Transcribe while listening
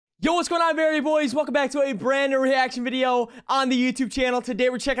Yo, what's going on, Mayberry boys? Welcome back to a brand new reaction video on the YouTube channel. Today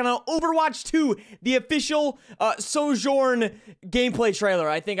we're checking out Overwatch 2, the official Sojourn gameplay trailer.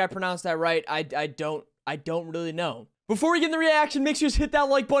 I think I pronounced that right. I don't really know. Before we get in the reaction, make sure you hit that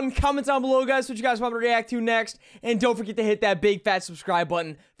like button, comment down below, guys, what you guys want me to react to next, and don't forget to hit that big fat subscribe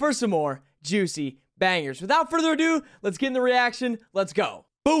button for some more juicy bangers. Without further ado, let's get in the reaction. Let's go.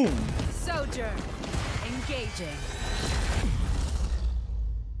 Boom. Sojourn, engaging.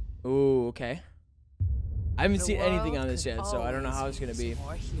 Ooh, okay. I haven't seen anything on this yet, so I don't know how it's gonna be.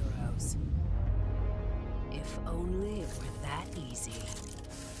 More heroes. If only it were that easy.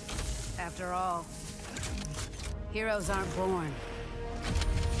 After all, heroes aren't born.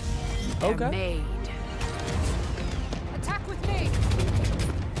 They're made. Attack with me.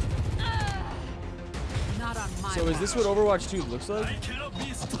 Not on my So is this what Overwatch 2 looks like? I cannot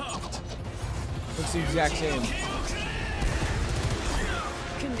be stopped. Looks the exact same.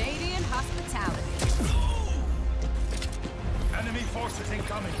 Canadian hospitality. Enemy forces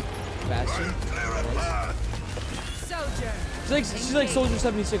incoming. Bastion. Sojourn. She's like Soldier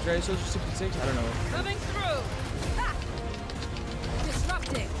 76, right? Soldier 66? I don't know. Coming through. Ha!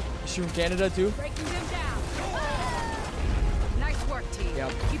 Disrupting. Is she from Canada too? Breaking them down. Nice work, team.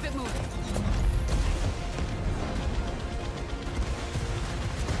 Yep. Keep it moving.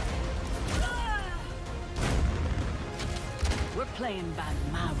 We're playing by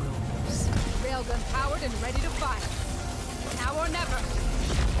my rules. Railgun powered and ready to fire. Now or never.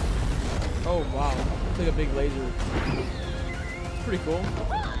 Oh wow. It's like a big laser. It's pretty cool.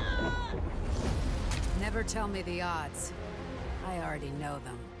 Never tell me the odds. I already know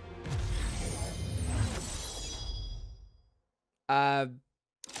them.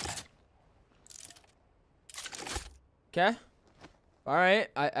 Okay. Alright.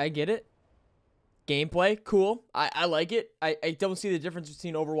 I get it. Gameplay, cool. I like it. I don't see the difference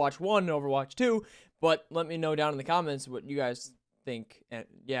between Overwatch 1 and Overwatch 2, but let me know down in the comments what you guys think. And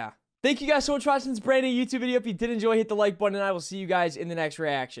yeah. Thank you guys so much for watching this brand new YouTube video. If you did enjoy, hit the like button, and I will see you guys in the next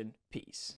reaction. Peace.